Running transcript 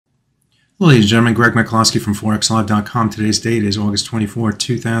Hello, ladies and gentlemen. Greg McCloskey from ForexLive.com. Today's date is August 24,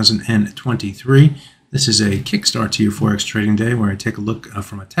 2023. This is a Kickstart to your Forex trading day where I take a look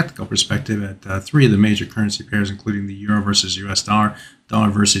from a technical perspective at three of the major currency pairs, including the Euro versus US dollar,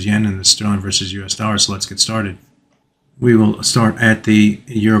 dollar versus yen, and the sterling versus US dollar. So let's get started. We will start at the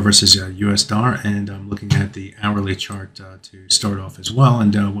Euro versus US dollar, and I'm looking at the hourly chart to start off as well.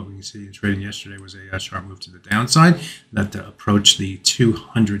 And what we can see in trading yesterday was a sharp move to the downside that approached the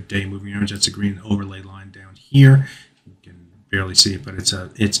 200-day moving average. That's a green overlay line down here. You can barely see it, but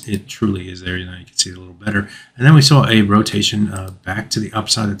it truly is there. Now you can see it a little better. And then we saw a rotation back to the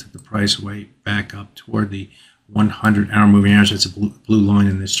upside that took the price way back up toward the 100-hour moving average. That's a blue line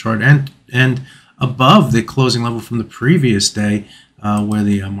in this chart, and above the closing level from the previous day, where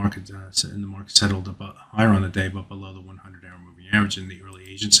the market settled up higher on the day, but below the 100-hour moving average. In the early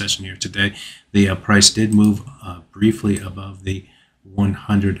Asian session here today, the price did move briefly above the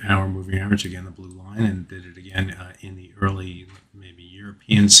 100-hour moving average, again the blue line, and did it again in the early maybe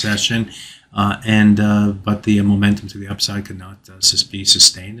European session. But the momentum to the upside could not be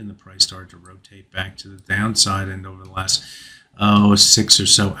sustained, and the price started to rotate back to the downside. And over the last 6 or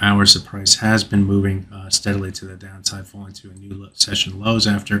so hours, the price has been moving steadily to the downside, falling to a new session lows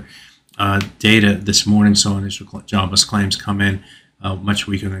after data this morning saw initial jobless claims come in much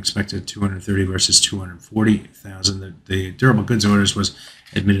weaker than expected, 230 versus 240,000. The durable goods orders was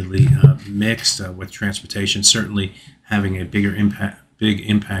admittedly mixed, with transportation certainly having a big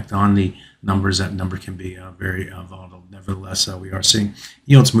impact on the numbers. That number can be very volatile. Nevertheless, we are seeing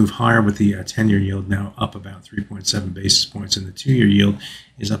yields move higher, with the 10-year yield now up about 3.7 basis points, and the 2-year yield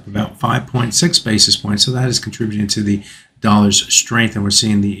is up about 5.6 basis points. So that is contributing to the dollar's strength, and we're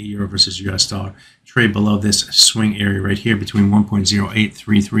seeing the euro versus US dollar trade below this swing area right here between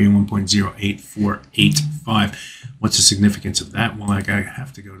 1.0833 and 1.08485. What's the significance of that? Well, I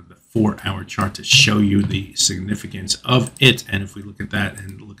have to go to the 4-hour chart to show you the significance of it. And if we look at that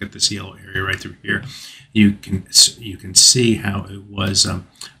and look at this yellow area right through here, you can see how it was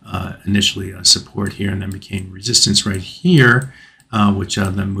initially support here and then became resistance right here, which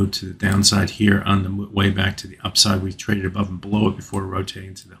then moved to the downside here on the way back to the upside. We traded above and below it before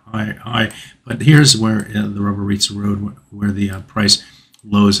rotating to the high. But here's where the rubber meets the road, where the price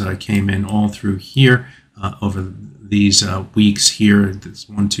lows came in all through here over these weeks here. There's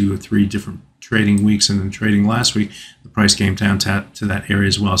 1, 2, or 3 different trading weeks, and then trading last week, the price came down to that area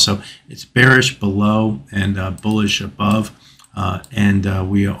as well. So it's bearish below and bullish above, and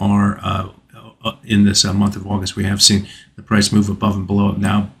we are in this month of August, we have seen the price move above and below it,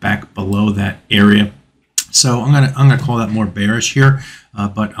 now back below that area. So I'm gonna call that more bearish here,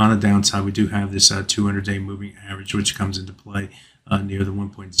 but on the downside, we do have this 200-day moving average, which comes into play near the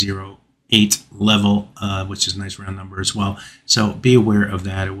 1.08 level, which is a nice round number as well. So be aware of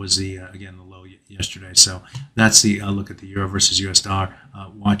that. It was the again the low yesterday. So that's the look at the euro versus US dollar.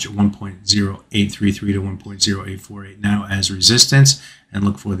 Watch 1.0833 to 1.0848 now as resistance, and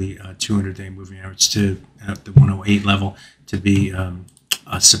look for the 200-day moving average to at the 108 level to be a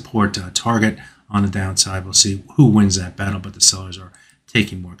support target. On the downside, we'll see who wins that battle, but the sellers are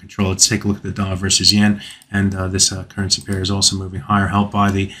taking more control. Let's take a look at the dollar versus yen, and this currency pair is also moving higher, helped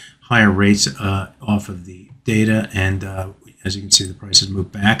by the higher rates off of the data. And as you can see, the price has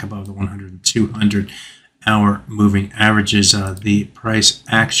moved back above the 100 and 200-hour moving averages. The price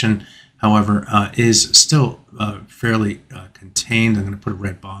action, however, is still fairly contained. I'm going to put a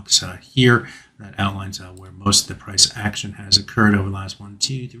red box here that outlines where most of the price action has occurred over the last 1,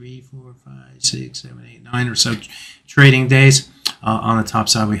 2, 3, 4, 5, 6, 7, 8, 9 or so trading days. On the top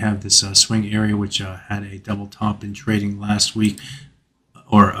side, we have this swing area, which had a double top in trading last week,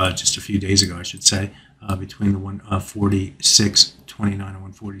 or just a few days ago, I should say, between the 146.29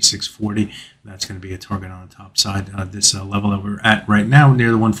 and 146.40. That's going to be a target on the top side. This level that we're at right now,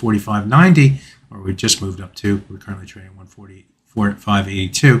 near the 145.90, where we just moved up to, we're currently trading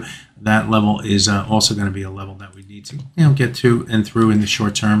 145.82. That level is also going to be a level that we need to get to and through in the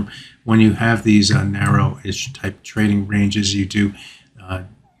short term. When you have these narrow-ish type trading ranges, you do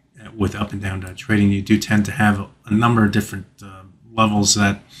with up and down trading, you do tend to have a number of different levels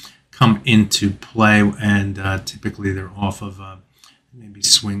that come into play, and typically they're off of maybe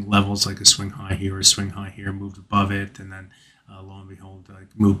swing levels, like a swing high here or a swing high here, moved above it, and then lo and behold,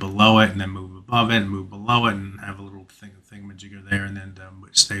 move below it, and then move above it, and move below it, and have a little thingamajigger there, and then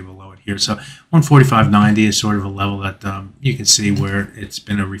stay below it here. So 145.90 is sort of a level that you can see where it's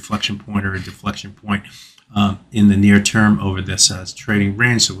been a reflection point or a deflection point in the near term over this trading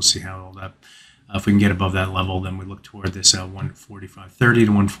range. So we'll see how all that If we can get above that level, then we look toward this 145.30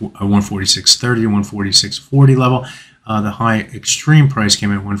 to 146.30 to 146.40 level. The high extreme price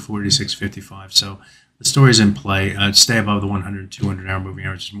came at 146.55. So the story is in play. Stay above the 100 and 200 hour moving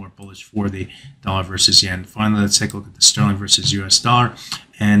average is more bullish for the dollar versus yen. Finally, let's take a look at the sterling versus US dollar.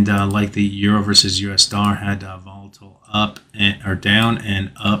 And like the euro versus US dollar had volatile up or down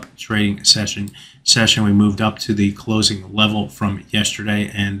and up trading session, we moved up to the closing level from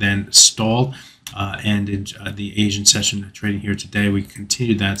yesterday and then stalled. And in the Asian session trading here today, we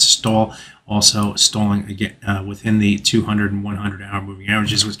continued that stall, also stalling again within the 200 and 100 hour moving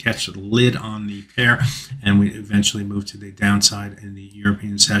averages, which catch the lid on the pair, and we eventually moved to the downside in the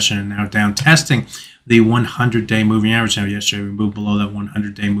European session, and now down testing the 100-day moving average. Now yesterday we moved below that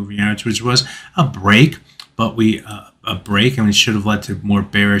 100-day moving average, which was a break, but a break, and we should have led to more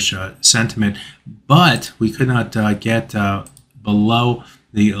bearish sentiment, but we could not get below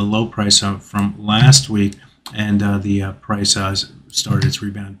the low price from last week, and the price started its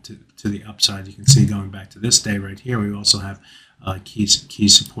rebound to the upside. You can see going back to this day right here, we also have key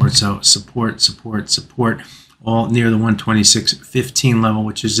support. So support, all near the 126.15 level,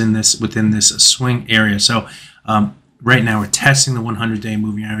 which is within this swing area. So right now we're testing the 100-day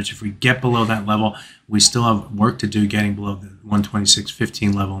moving average. If we get below that level, we still have work to do getting below the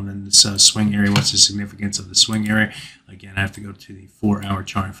 126.15 level, and then this swing area. What's the significance of the swing area? Again, I have to go to the 4-hour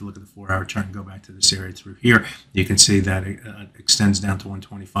chart. If you look at the 4-hour chart and go back to this area through here, you can see that it extends down to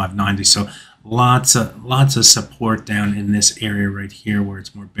 125.90. So lots of support down in this area right here, where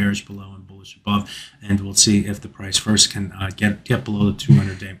it's more bearish below and bullish above. And we'll see if the price first can get below the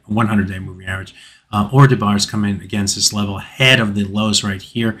 100-day moving average, or do buyers come in against this level ahead of the lows right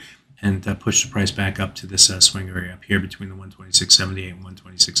here and push the price back up to this swing area up here between the 126.78 and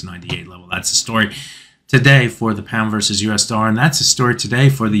 126.98 level. That's the story today for the pound versus US dollar, and that's the story today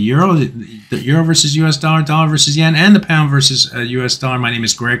for the euro versus US dollar, dollar versus yen, and the pound versus US dollar. My name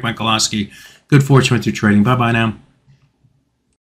is Greg Michaelowski. Good fortune with your trading. Bye-bye now.